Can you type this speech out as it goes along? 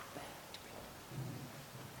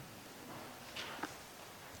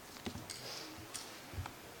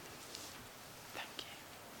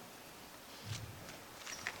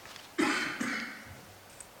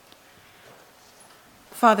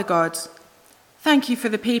Father God, thank you for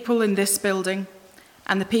the people in this building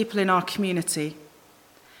and the people in our community.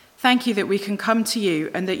 Thank you that we can come to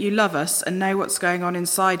you and that you love us and know what's going on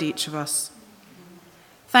inside each of us.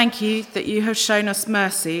 Thank you that you have shown us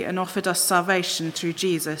mercy and offered us salvation through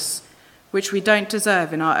Jesus, which we don't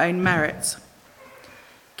deserve in our own merit.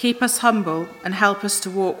 Keep us humble and help us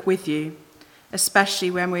to walk with you,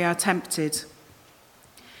 especially when we are tempted.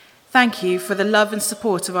 Thank you for the love and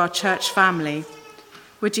support of our church family.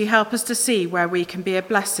 Would you help us to see where we can be a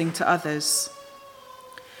blessing to others?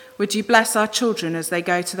 Would you bless our children as they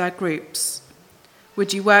go to their groups?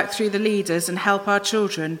 Would you work through the leaders and help our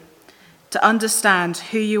children to understand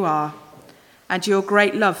who you are and your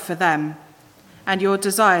great love for them and your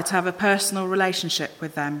desire to have a personal relationship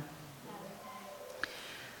with them?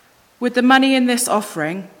 Would the money in this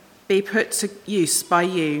offering be put to use by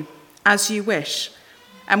you as you wish,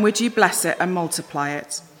 and would you bless it and multiply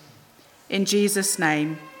it? In Jesus'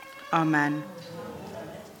 name, amen.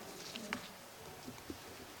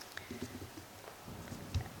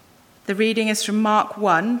 The reading is from Mark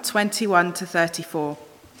 1, 21 to 34.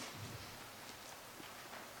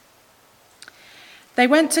 They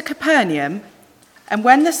went to Capernaum, and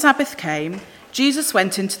when the Sabbath came, Jesus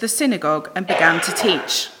went into the synagogue and began to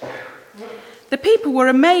teach. The people were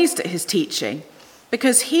amazed at his teaching,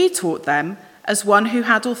 because he taught them as one who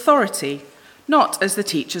had authority, not as the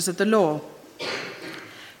teachers of the law.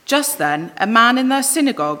 Just then, a man in their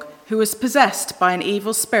synagogue who was possessed by an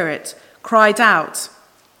evil spirit cried out,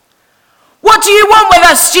 "What do you want with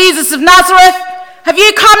us, Jesus of Nazareth? Have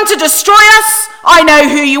you come to destroy us? I know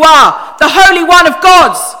who you are, the Holy One of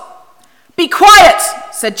God." "Be quiet,"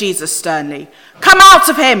 said Jesus sternly. "Come out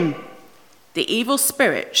of him." The evil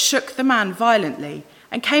spirit shook the man violently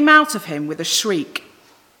and came out of him with a shriek.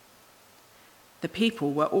 The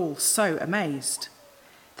people were all so amazed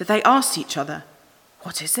that they asked each other,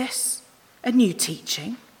 "What is this? A new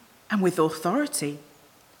teaching, and with authority.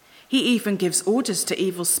 He even gives orders to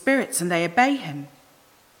evil spirits and they obey him."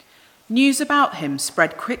 News about him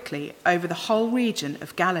spread quickly over the whole region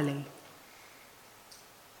of Galilee.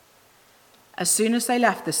 As soon as they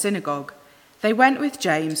left the synagogue, they went with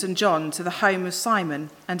James and John to the home of Simon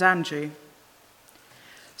and Andrew.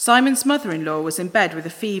 Simon's mother-in-law was in bed with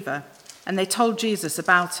a fever, and they told Jesus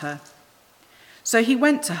about her. So he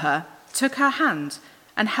went to her, took her hand,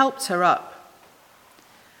 and helped her up.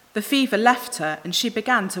 The fever left her, and she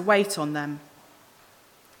began to wait on them.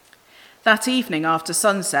 That evening after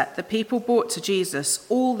sunset, the people brought to Jesus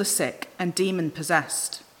all the sick and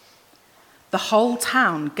demon-possessed. The whole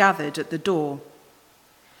town gathered at the door,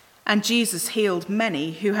 and Jesus healed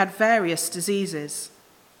many who had various diseases.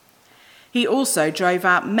 He also drove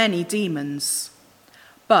out many demons,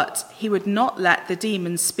 but he would not let the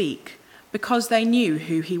demons speak because they knew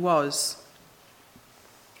who he was.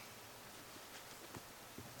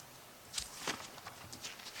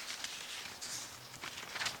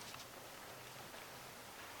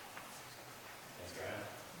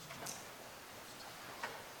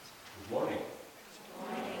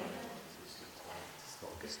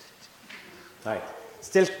 Right.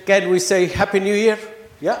 Still, can we say Happy New Year?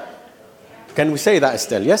 Yeah? Can we say that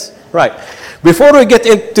still? Yes? Right. Before we get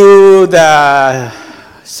into the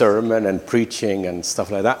sermon and preaching and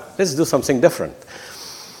stuff like that, let's do something different.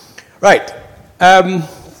 Right.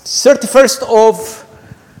 31st of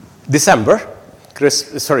December,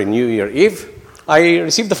 New Year Eve, I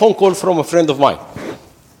received a phone call from a friend of mine.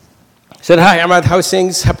 He said, "Hi, Ahmad, how's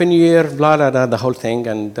things? Happy New Year, blah, blah, blah, the whole thing.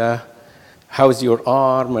 And how's your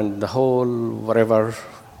arm and the whole whatever?"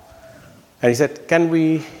 And he said,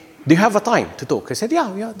 do you have a time to talk? I said,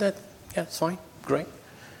 yeah, it's fine, great.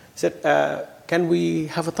 He said, can we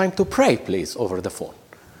have a time to pray, please, over the phone?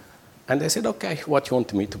 And I said, okay, what you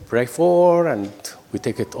want me to pray for? And we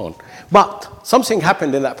take it on. But something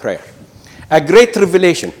happened in that prayer. A great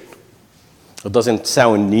revelation. It doesn't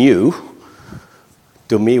sound new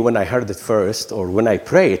to me when I heard it first or when I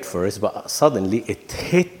prayed first, but suddenly it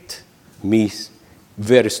hit me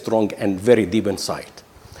very strong and very deep inside.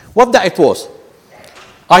 What that it was?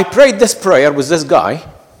 I prayed this prayer with this guy,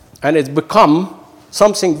 and it's become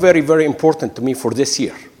something very, very important to me for this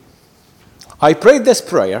year. I prayed this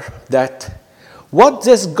prayer that what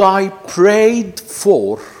this guy prayed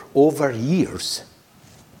for over years,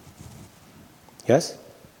 yes,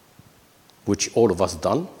 which all of us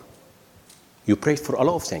done, you prayed for a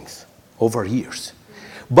lot of things over years.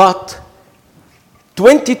 But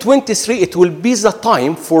 2023, it will be the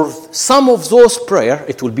time for some of those prayers,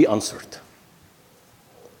 it will be answered.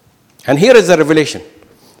 And here is the revelation.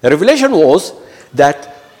 The revelation was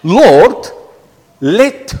that, Lord,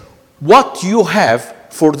 let what you have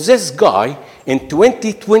for this guy in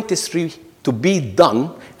 2023 to be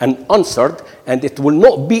done and answered, and it will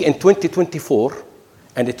not be in 2024,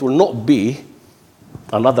 and it will not be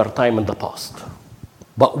another time in the past.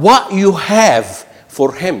 But what you have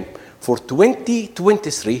for him for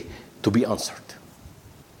 2023 to be answered.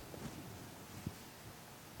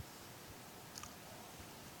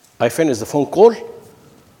 I finished the phone call,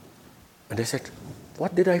 and I said,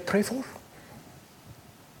 what did I pray for?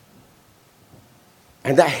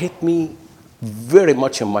 And that hit me very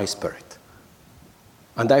much in my spirit.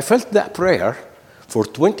 And I felt that prayer for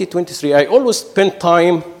 2023. I always spend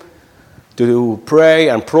time to pray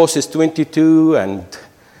and process 22 and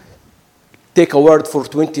take a word for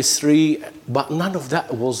 23, but none of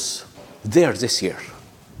that was there this year.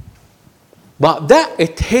 But that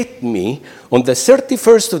it hit me on the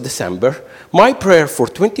 31st of December. My prayer for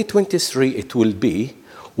 2023, it will be,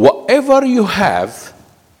 whatever you have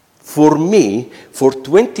for me for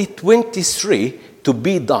 2023 to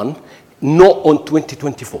be done, not on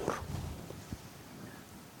 2024.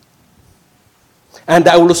 And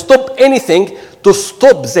I will stop anything to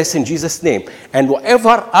stop this in Jesus' name. And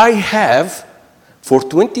whatever I have for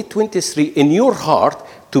 2023 in your heart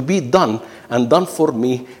to be done and done for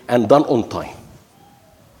me and done on time.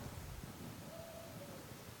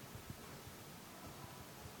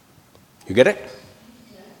 You get it?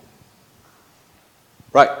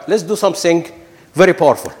 Right, let's do something very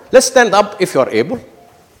powerful. Let's stand up if you are able.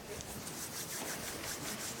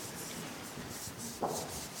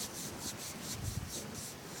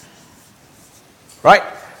 Right?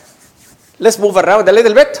 Let's move around a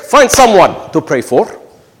little bit. Find someone to pray for.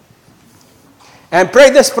 And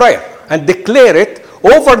pray this prayer. And declare it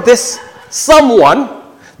over this someone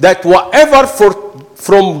that whatever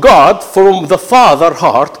from God, from the Father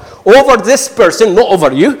heart, over this person, not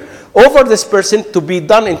over you, over this person to be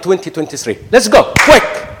done in 2023. Let's go.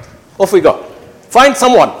 Quick. Off we go. Find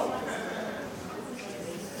someone.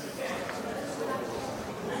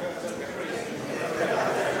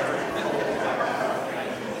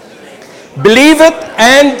 Believe it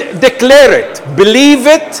and declare it. Believe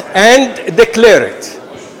it and declare it.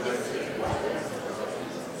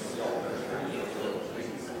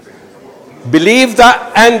 Believe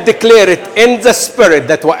that and declare it in the Spirit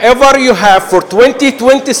that whatever you have for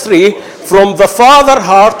 2023 from the Father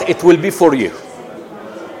heart, it will be for you.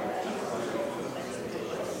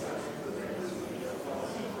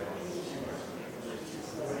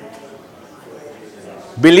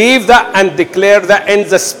 Believe that and declare that in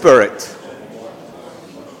the Spirit.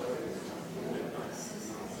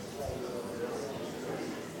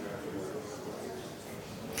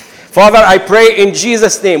 Father, I pray in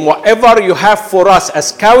Jesus' name, whatever you have for us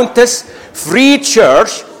as Countess Free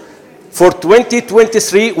Church for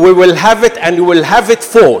 2023, we will have it and we will have it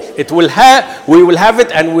full. We will have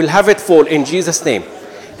it and we'll have it full in Jesus' name.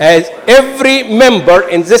 As every member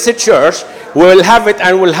in this church will have it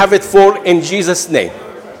and will have it full in Jesus' name.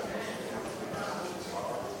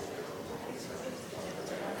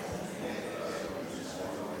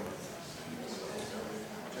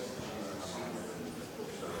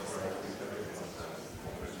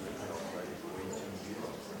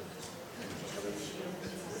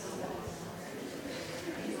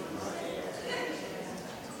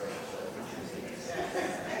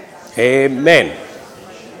 Amen.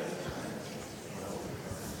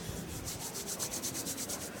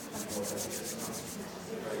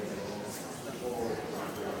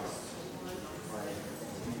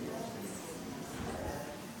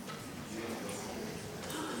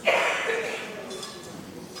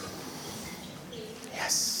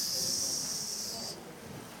 Yes.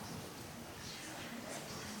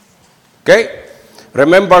 Okay?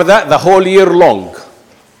 Remember that the whole year long.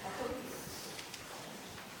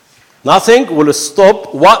 Nothing will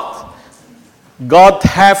stop what God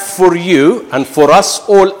has for you and for us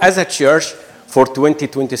all as a church for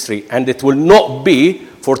 2023. And it will not be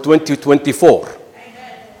for 2024.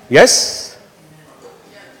 Amen. Yes?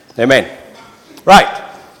 Amen. Right.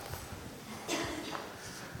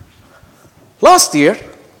 Last year,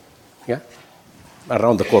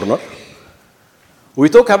 around the corner, we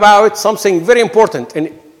talked about something very important.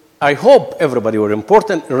 And I hope everybody will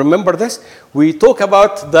remember this. We talk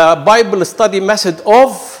about the Bible study method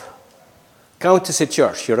of Countess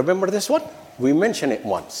Church. You remember this one? We mentioned it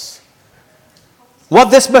once.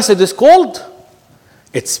 What this method is called?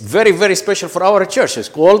 It's very, very special for our church. It's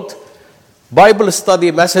called Bible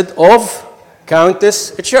study method of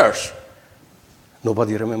Countess Church.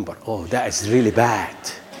 Nobody remember. Oh, that is really bad.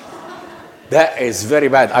 That is very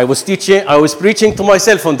bad. I was preaching to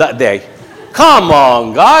myself on that day. Come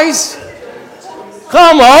on, guys.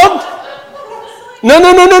 Come on. No.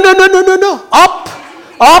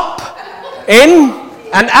 Up, in,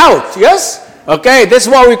 and out. Yes? Okay, this is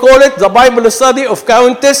what we call it, the Bible study of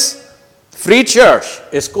Countess Free Church.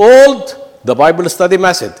 It's called the Bible study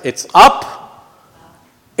method. It's up,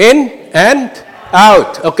 in, and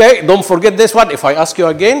out. Okay, don't forget this one. If I ask you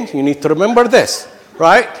again, you need to remember this.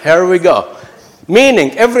 Right? Here we go.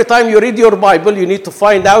 Meaning, every time you read your Bible, you need to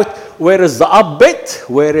find out where is the up bit,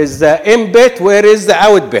 where is the in bit, where is the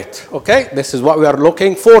out bit. Okay? This is what we are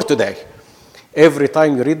looking for today. Every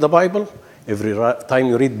time you read the Bible, every time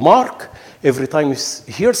you read Mark, every time you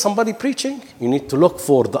hear somebody preaching, you need to look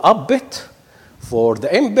for the up bit, for the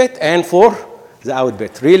in bit, and for the out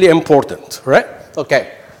bit. Really important, right?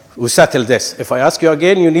 Okay, we settle this. If I ask you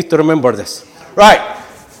again, you need to remember this. Right.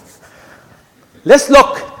 Let's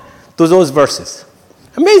look to those verses.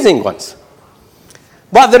 Amazing ones.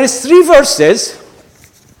 But there is 3 verses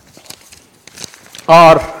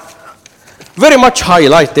are very much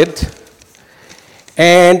highlighted.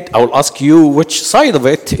 And I will ask you which side of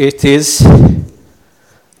it is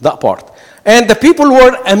that part. And the people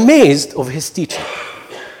were amazed of his teaching.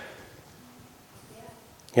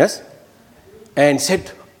 Yes? And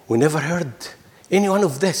said, we never heard any one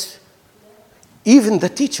of this. Even the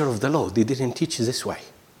teacher of the law, they didn't teach this way.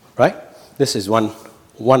 Right? This is one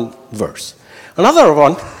verse. Another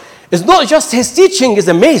one is not just his teaching is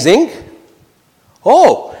amazing.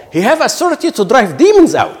 Oh, he have authority to drive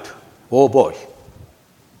demons out. Oh boy.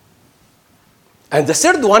 And the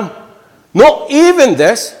third one, not even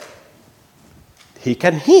this, he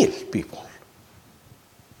can heal people.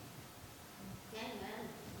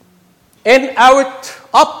 In, out,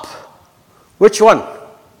 up. Which one?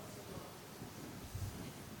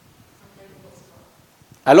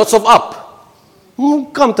 A lot of up.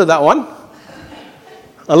 Come to that one.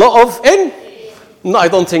 A lot of in? No, I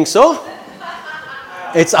don't think so.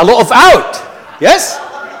 It's a lot of out. Yes?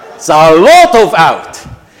 It's a lot of out.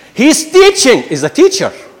 He's teaching, is a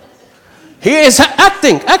teacher. He is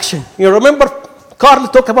acting, action. You remember Carl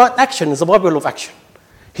talked about action, is the Bible of action.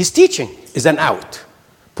 His teaching is an out,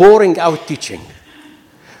 pouring out teaching.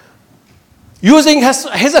 Using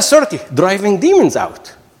his authority, driving demons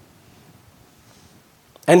out.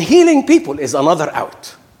 And healing people is another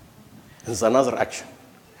out. Is another action.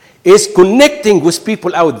 Is connecting with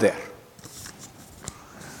people out there.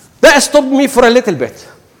 That stopped me for a little bit.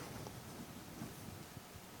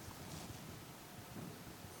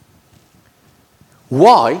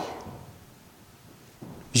 Why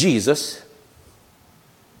Jesus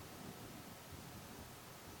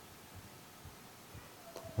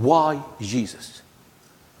Why Jesus?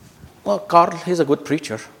 Well, Carl, he's a good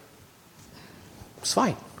preacher. It's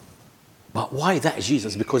fine. But why that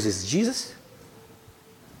Jesus? Because it's Jesus?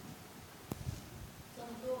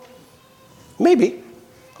 Maybe.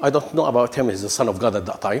 I don't know about him. He's the Son of God at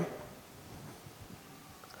that time.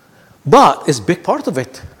 But it's a big part of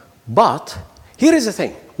it. But here is the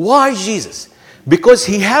thing. Why Jesus? Because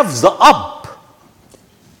he has the up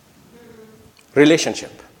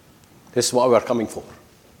relationship. This is what we are coming for.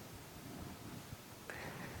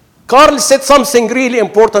 Carl said something really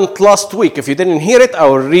important last week. If you didn't hear it, I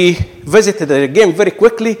will revisit it again very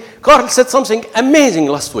quickly. Carl said something amazing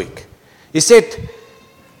last week. He said,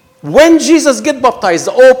 when Jesus get baptized,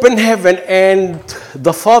 open heaven, and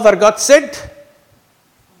the Father God said,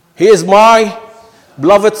 He is my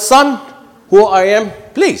beloved Son, who I am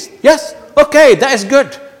pleased. Yes? Okay, that is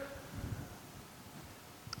good.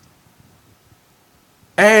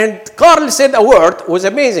 And Carl said a word, was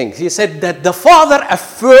amazing. He said that the Father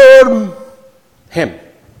affirmed him.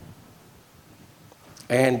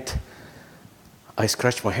 And I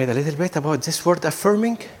scratched my head a little bit about this word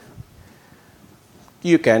affirming.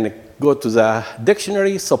 You can go to the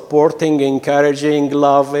dictionary, supporting, encouraging,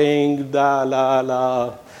 loving,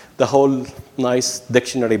 the whole nice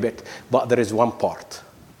dictionary bit. But there is one part.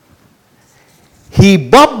 He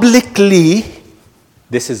publicly,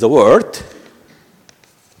 this is the word,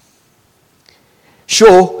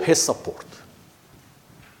 show his support.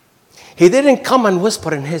 He didn't come and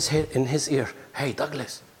whisper in his ear, hey,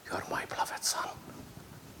 Douglas, you are my beloved son.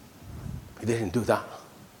 He didn't do that.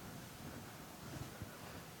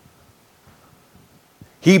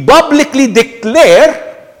 He publicly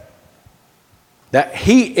declared that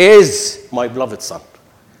he is my beloved son.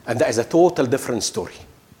 And that is a total different story.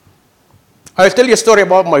 I'll tell you a story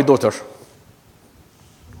about my daughter.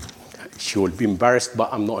 She will be embarrassed,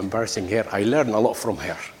 but I'm not embarrassing her. I learned a lot from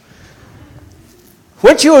her.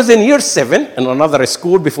 When she was in year 7 in another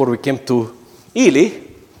school before we came to Ely,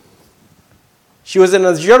 she was in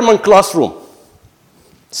a German classroom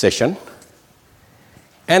session.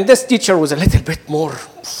 And this teacher was a little bit more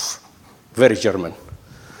very German.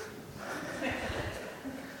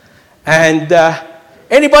 And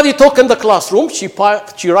anybody talk in the classroom, she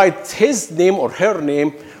writes his name or her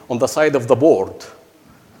name on the side of the board,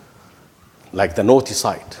 like the naughty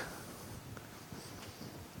side.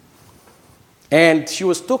 And she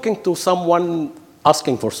was talking to someone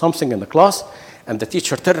asking for something in the class, and the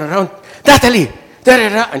teacher turned around, Natalie,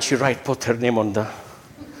 and she put her name on the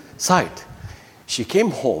side. She came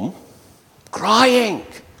home crying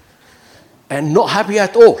and not happy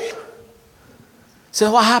at all.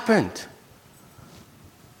 So what happened?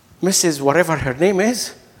 Mrs. whatever her name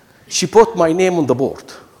is, she put my name on the board.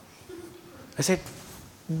 I said,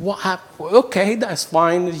 what happened? Okay, that's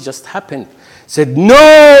fine, it just happened. Said,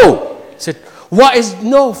 no! Said, what is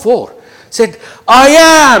no for? Said, I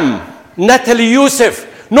am Natalie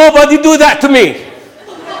Youssef. Nobody do that to me.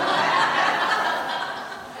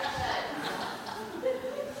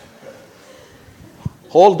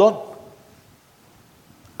 Hold on.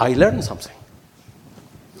 I learned something.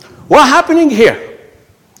 What's happening here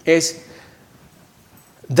is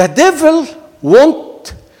the devil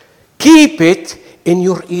won't keep it in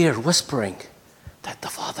your ear whispering that the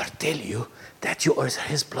Father tell you that you are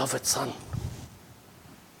his beloved son.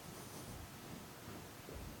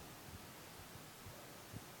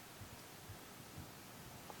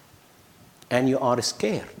 And you are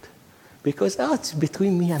scared because it's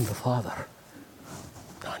between me and the Father.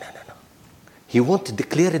 No. He wants to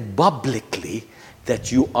declare it publicly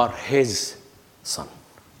that you are his son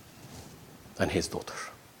and his daughter.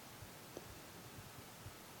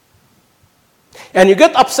 And you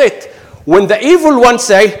get upset when the evil one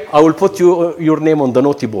say, I will put your name on the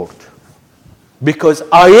naughty board because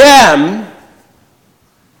I am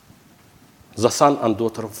the son and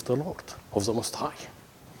daughter of the Lord, of the Most High.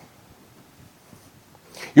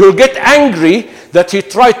 You'll get angry that he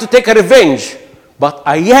tried to take a revenge, but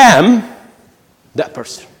I am that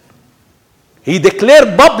person. He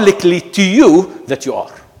declared publicly to you that you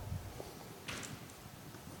are.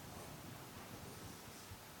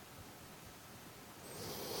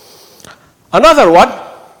 Another one,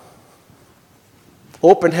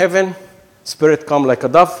 open heaven, Spirit come like a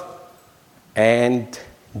dove, and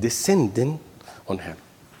descending on him.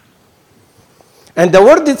 And the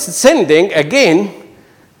word descending, again,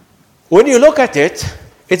 when you look at it,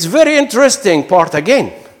 it's very interesting part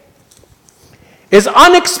again. Is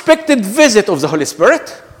unexpected visit of the Holy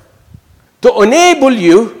Spirit to enable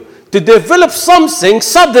you to develop something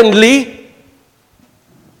suddenly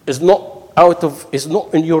is not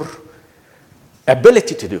in your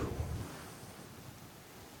ability to do.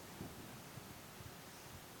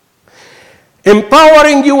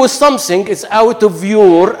 Empowering you with something is out of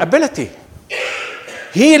your ability.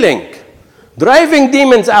 Healing, driving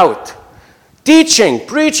demons out, teaching,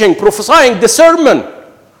 preaching, prophesying, discernment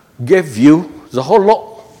give you the whole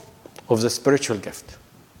lot of the spiritual gift.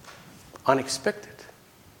 Unexpected.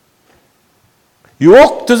 You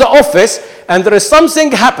walk to the office and there is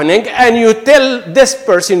something happening and you tell this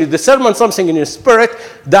person, you discern something in your spirit,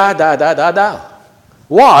 da.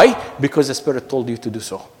 Why? Because the Spirit told you to do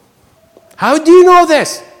so. How do you know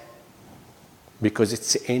this? Because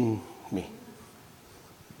it's in me.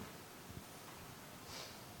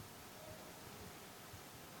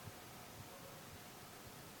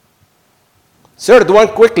 Third one,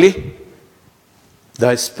 quickly,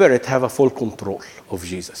 the Spirit have a full control of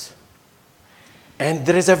Jesus. And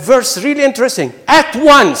there is a verse really interesting. At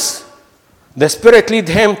once, the Spirit lead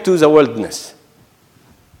him to the wilderness.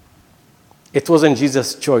 It wasn't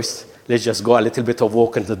Jesus' choice. Let's just go a little bit of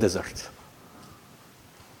walk in the desert.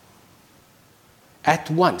 At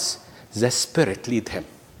once, the Spirit lead him.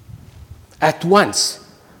 At once,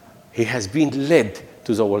 he has been led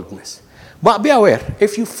to the wilderness. But be aware,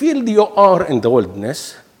 if you feel you are in the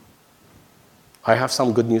wilderness, I have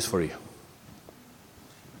some good news for you.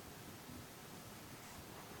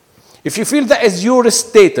 If you feel that is your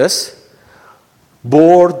status,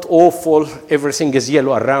 bored, awful, everything is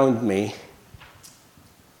yellow around me,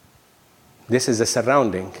 this is the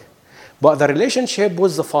surrounding. But the relationship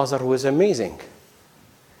with the Father was amazing.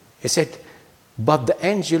 He said, but the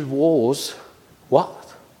angel was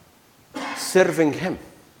what? Serving him.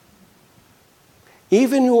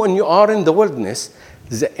 Even when you are in the wilderness,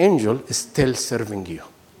 the angel is still serving you.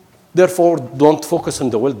 Therefore, don't focus on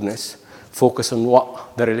the wilderness. Focus on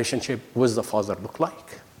what the relationship with the Father look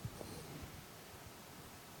like.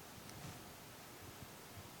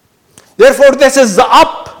 Therefore, this is the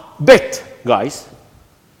up bit, guys.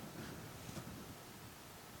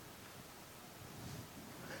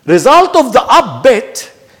 Result of the up bit,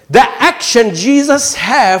 the action Jesus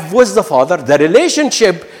have with the Father, the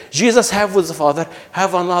relationship Jesus have with the Father,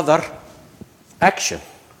 have another action.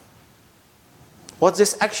 What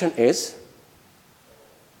this action is,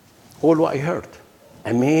 all what I heard.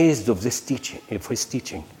 Amazed of this teaching, of his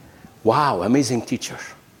teaching. Wow, amazing teacher.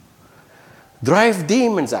 Drive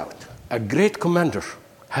demons out. A great commander,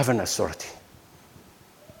 have an authority.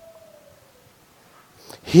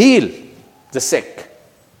 Heal the sick.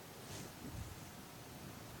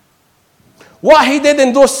 What he did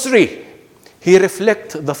in those three, he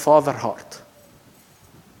reflected the Father's heart.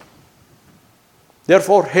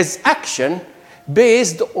 Therefore, his action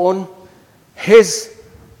based on his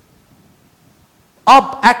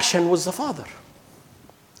action with the Father.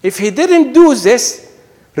 If he didn't do this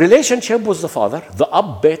relationship with the Father, the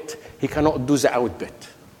up bit, he cannot do the out bit.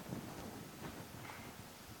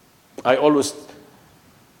 I always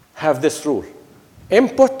have this rule.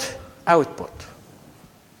 Input, output.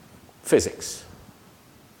 Physics.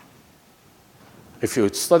 If you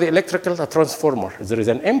study electrical, a transformer, there is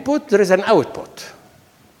an input, there is an output.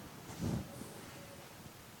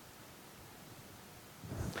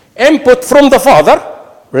 Input from the Father,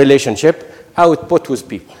 relationship, output with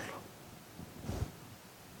people.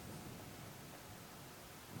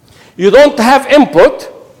 You don't have input,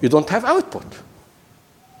 you don't have output.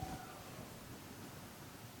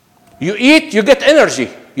 You eat, you get energy.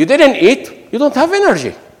 You didn't eat, you don't have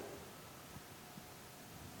energy.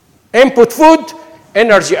 Input food,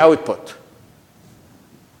 energy output.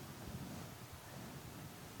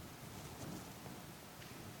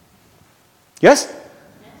 Yes?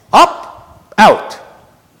 Up, out.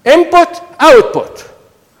 Input, output.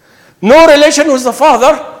 No relation with the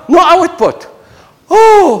Father, no output.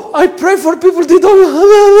 Oh, I pray for people, they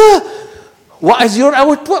don't. What is your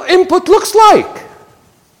output? Input looks like?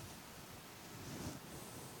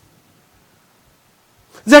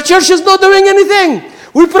 The church is not doing anything.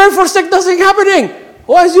 We pray for sick, nothing happening.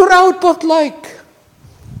 What is your output like?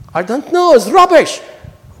 I don't know, it's rubbish.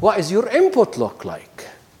 What is your input look like?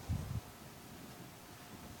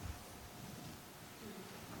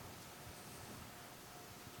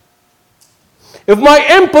 If my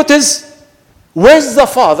input is with the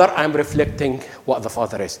Father, I'm reflecting what the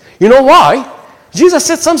Father is. You know why? Jesus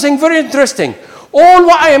said something very interesting. All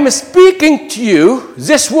what I am speaking to you,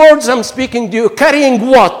 these words I'm speaking to you, carrying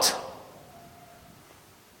what?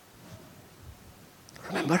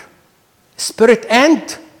 Remember? Spirit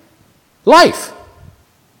and life.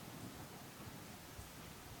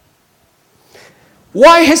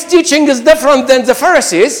 Why his teaching is different than the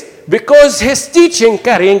Pharisees? Because his teaching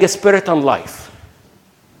carrying a spirit and life.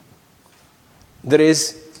 There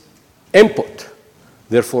is input,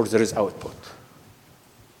 therefore there is output.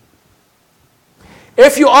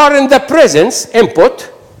 If you are in the presence,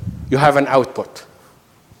 input, you have an output.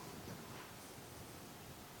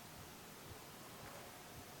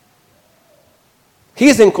 He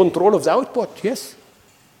is in control of the output, yes.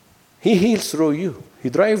 He heals through you. He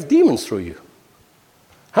drives demons through you.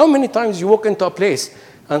 How many times you walk into a place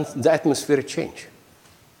and the atmosphere change?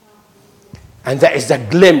 And that is a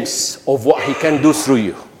glimpse of what he can do through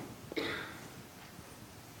you.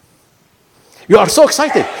 You are so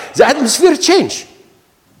excited. The atmosphere change.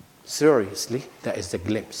 Seriously, that is the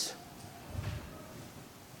glimpse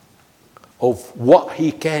of what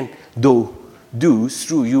he can do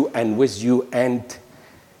through you and with you and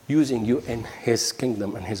using you in his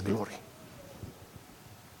kingdom and his glory.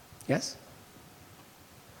 Yes?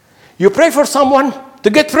 You pray for someone to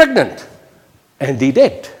get pregnant, and they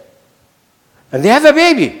did. And they have a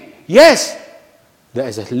baby. Yes. There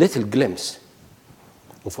is a little glimpse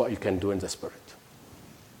of what you can do in the Spirit.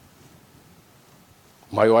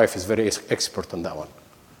 My wife is very expert on that one.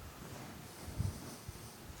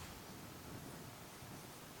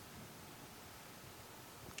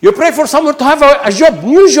 You pray for someone to have a job,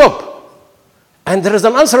 new job, and there is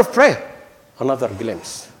an answer of prayer. Another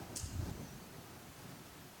glimpse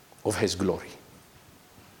of his glory.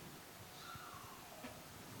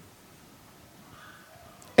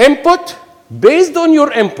 Input, based on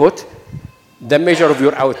your input, the measure of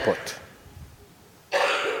your output.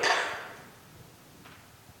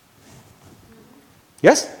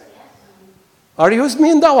 Yes? Are you with me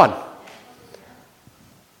in that one?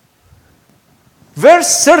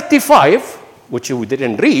 Verse 35, which we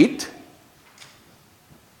didn't read,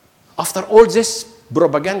 after all this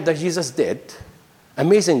propaganda Jesus did,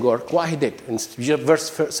 amazing work, what he did in verse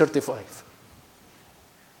 35.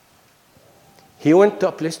 He went to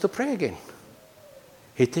a place to pray again.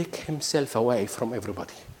 He took himself away from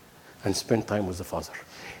everybody and spent time with the Father.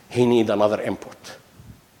 He needed another input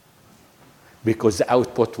because the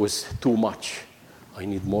output was too much. I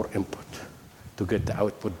need more input to get the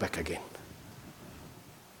output back again.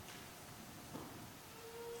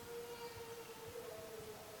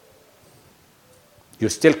 You're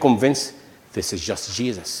still convinced this is just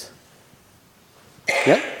Jesus.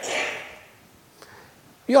 Yeah?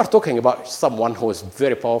 You are talking about someone who is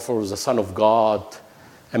very powerful, who's the Son of God,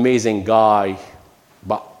 amazing guy,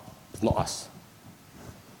 but it's not us.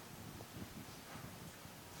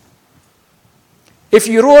 If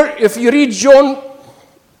you read John,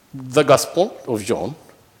 the Gospel of John,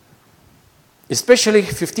 especially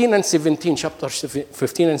 15 and 17, chapters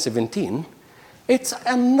 15 and 17, it's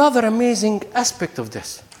another amazing aspect of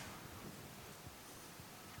this.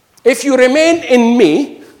 If you remain in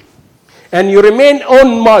me, and you remain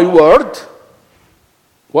on my word,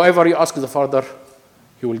 whatever you ask the Father,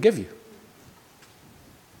 he will give you.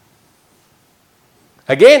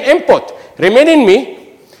 Again, input. Remain in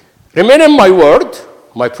me, remain in my word,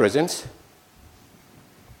 my presence.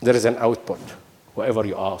 There is an output, whatever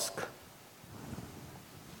you ask.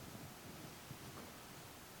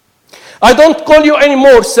 I don't call you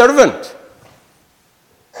anymore servant.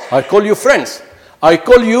 I call you friends. I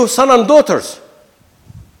call you son and daughters.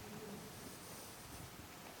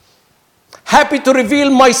 Happy to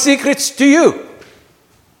reveal my secrets to you.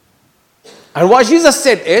 And what Jesus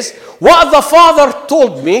said is, what the Father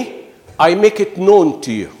told me, I make it known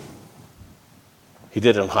to you. He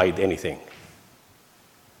didn't hide anything.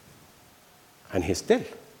 And he still.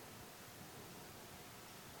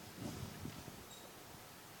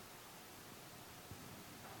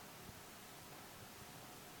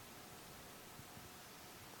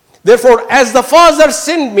 Therefore, as the Father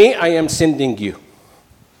sent me, I am sending you.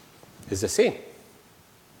 It's the same.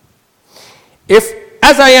 If,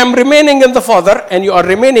 as I am remaining in the Father, and you are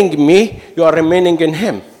remaining in me, you are remaining in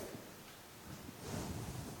him.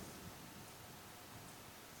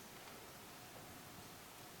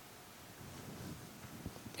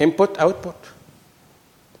 Input, output,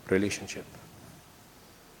 relationship.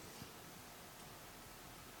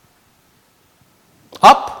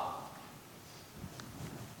 Up,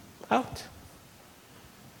 out.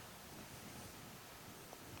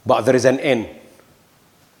 But there is an N.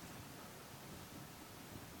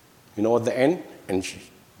 You know what the N in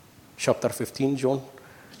chapter 15, John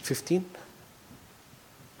 15?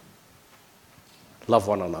 Love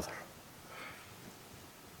one another.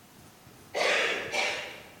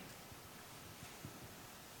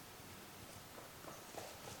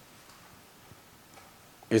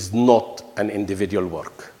 Is not an individual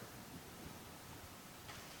work.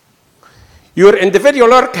 Your individual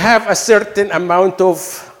work have a certain amount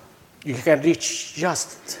of, you can reach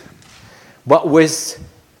just. But with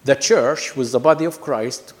the church, with the body of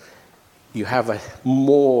Christ, you have a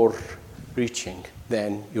more reaching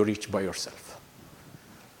than you reach by yourself.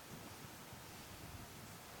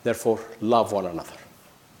 Therefore, love one another.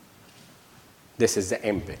 This is the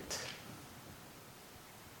end bit.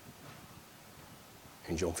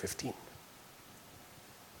 In John 15.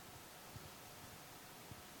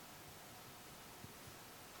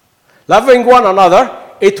 Loving one another,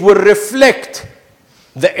 it will reflect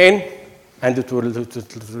the in and it will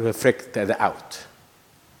reflect the out.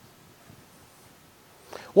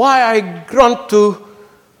 Why I grant to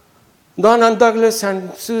Don and Douglas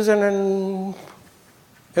and Susan and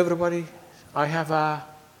everybody, I have a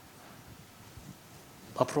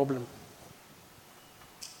problem.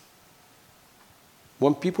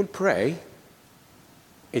 When people pray,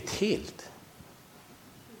 it healed.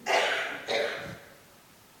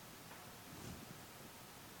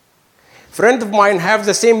 Friend of mine have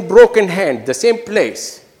the same broken hand, the same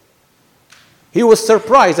place. He was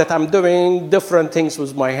surprised that I'm doing different things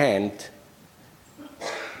with my hand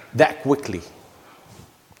that quickly. He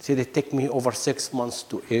said it took me over 6 months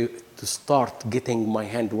to start getting my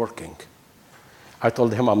hand working. I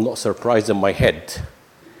told him I'm not surprised in my head.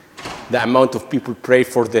 The amount of people pray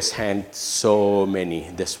for this hand, so many.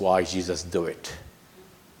 That's why Jesus do it.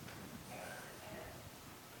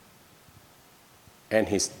 And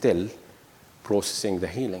he's still processing the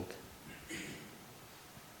healing.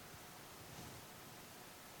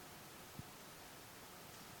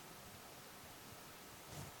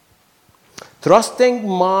 Trusting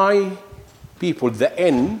my people, the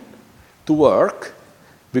N, to work,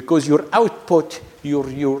 because your output, you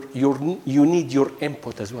need your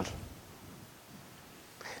input as well.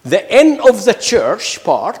 The N of the church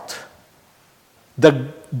part,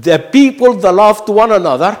 the people that love to one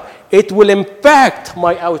another, it will impact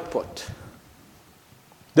my output.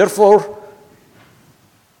 Therefore,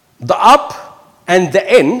 the up and the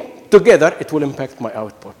N together, it will impact my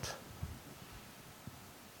output.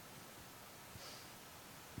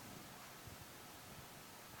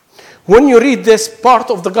 When you read this part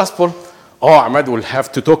of the gospel Oh, Ahmed will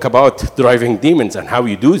have to talk about driving demons and how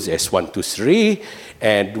you do this, 1, 2, 3.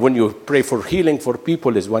 And when you pray for healing for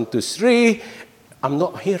people is 1, 2, 3. I'm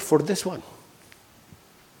not here for this one.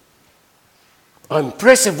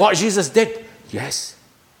 Impressive what Jesus did. Yes.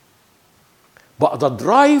 But the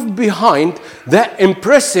drive behind that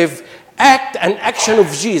impressive act and action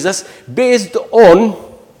of Jesus based on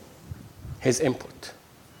his input.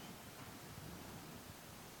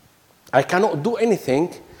 I cannot do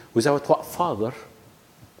anything without what Father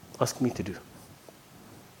asked me to do.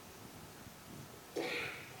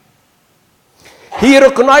 He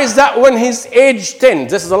recognized that when he's age 10.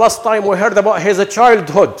 This is the last time we heard about his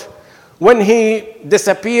childhood. When he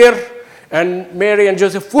disappeared and Mary and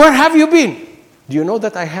Joseph, where have you been? Do you know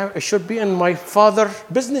that I should be in my Father's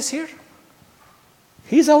business here?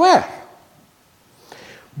 He's aware.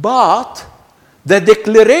 But the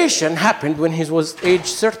declaration happened when he was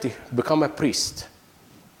age 30, become a priest.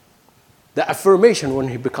 The affirmation when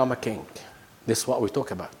he become a king. This is what we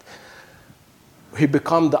talk about. He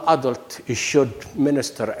become the adult he should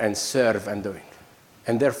minister and serve and doing.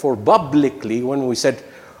 And therefore, publicly, when we said,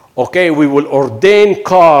 okay, we will ordain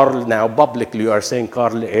Carl now, publicly you are saying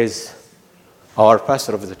Carl is our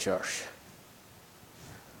pastor of the church.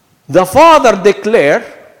 The Father declared,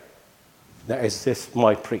 that is this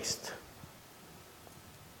my priest.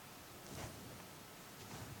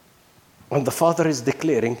 And the Father is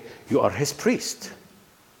declaring, you are his priest.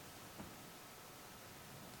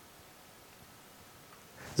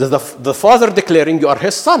 The Father declaring, you are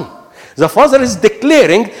his son. The Father is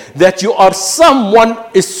declaring that you are someone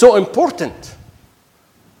is so important.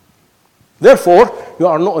 Therefore, you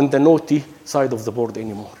are not on the naughty side of the board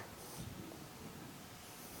anymore.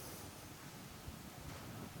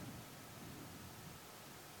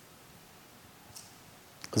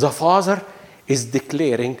 The Father is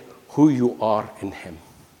declaring who you are in him.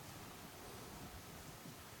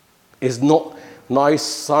 It's not nice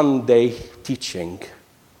Sunday teaching,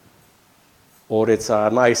 or it's a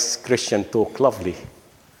nice Christian talk, lovely.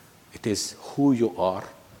 It is who you are,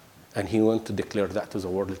 and he wants to declare that to the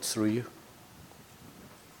world through you.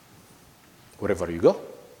 Wherever you go,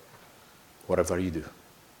 whatever you do.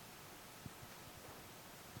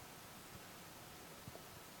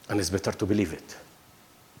 And it's better to believe it.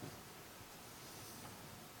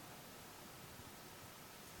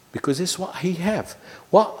 Because it's what he have.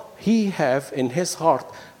 What he have in his heart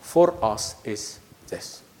for us is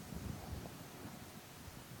this.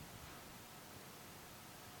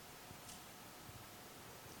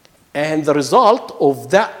 And the result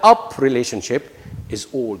of that up relationship is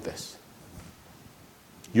all this.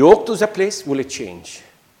 You walk to the place, will it change?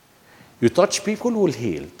 You touch people, will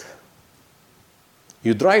healed.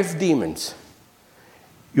 You drive demons.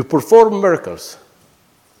 You perform miracles.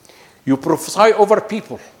 You prophesy over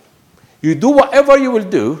people. You do whatever you will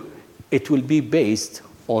do, it will be based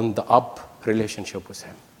on the up relationship with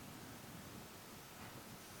him.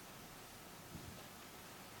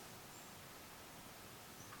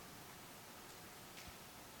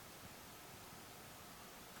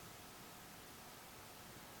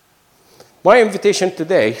 My invitation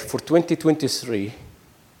today for 2023,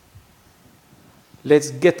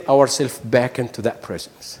 let's get ourselves back into that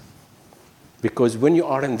presence. Because when you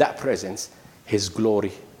are in that presence, his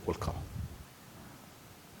glory will come.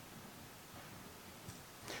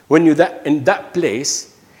 When you're in that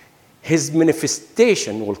place, his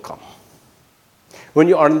manifestation will come. When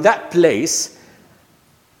you are in that place,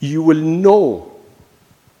 you will know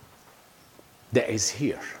that he's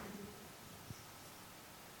here.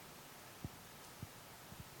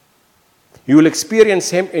 You will experience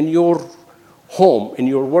him in your home, in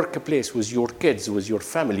your workplace, with your kids, with your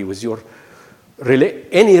family, with your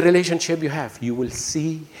any relationship you have. You will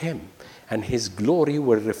see him, and his glory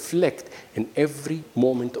will reflect in every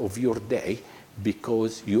moment of your day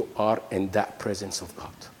because you are in that presence of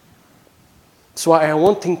God. So I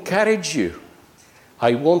want to encourage you.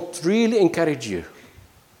 I want to really encourage you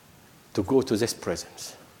to go to this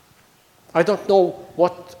presence. I don't know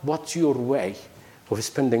what your way of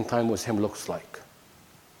spending time with him looks like.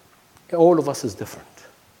 All of us is different.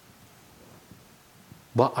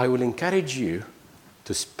 But I will encourage you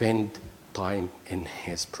to spend time in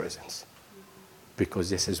his presence, because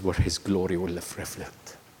this is where his glory will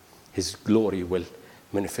reflect. His glory will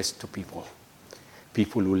manifest to people.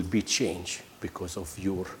 People will be changed because of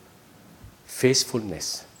your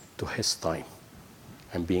faithfulness to his time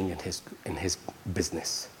and being in his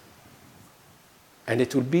business. And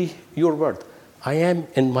it will be your word. I am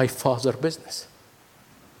in my Father's business.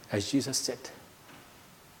 As Jesus said,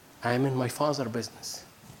 I am in my Father's business.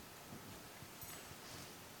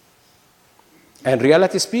 And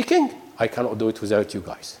reality speaking, I cannot do it without you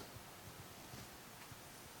guys.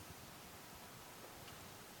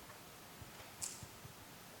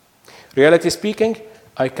 Reality speaking,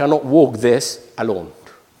 I cannot walk this alone.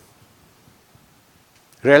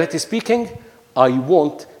 Reality speaking, I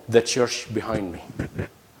want the church behind me.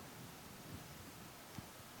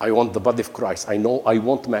 I want the body of Christ. I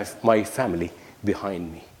want my family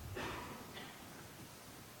behind me.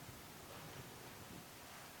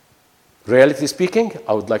 Reality speaking,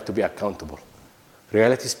 I would like to be accountable.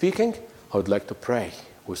 Reality speaking, I would like to pray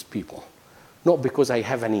with people. Not because I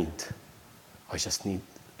have a need. I just need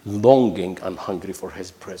longing and hungry for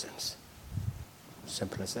his presence.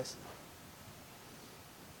 Simple as this.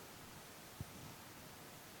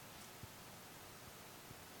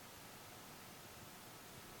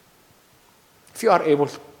 If you are able,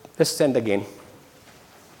 let's stand again.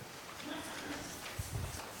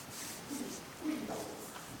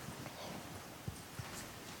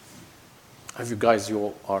 Have you guys,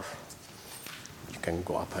 you can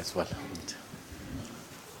go up as well.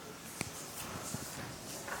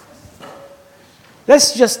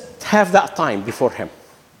 Let's just have that time before him.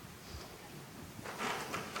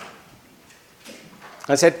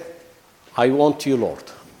 I said, I want you, Lord.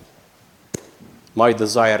 My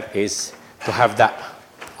desire is to have that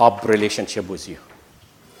up relationship with you.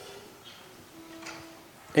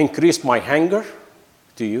 Increase my hunger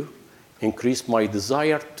to you. Increase my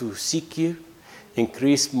desire to seek you.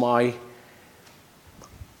 Increase my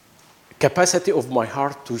capacity of my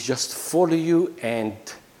heart to just follow you and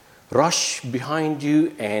rush behind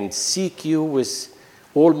you and seek you with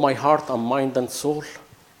all my heart and mind and soul.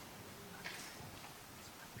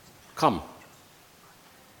 Come,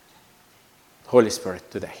 Holy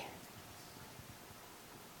Spirit, today.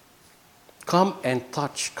 Come and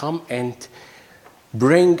touch, come and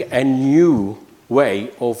bring a new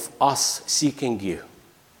way of us seeking you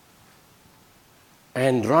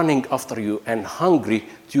and running after you and hungry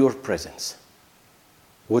to your presence.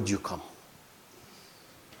 Would you come?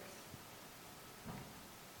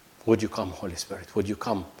 Would you come, Holy Spirit? Would you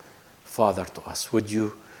come, Father, to us? Would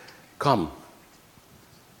you come?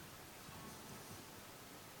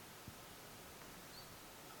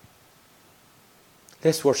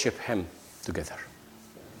 Let's worship him together.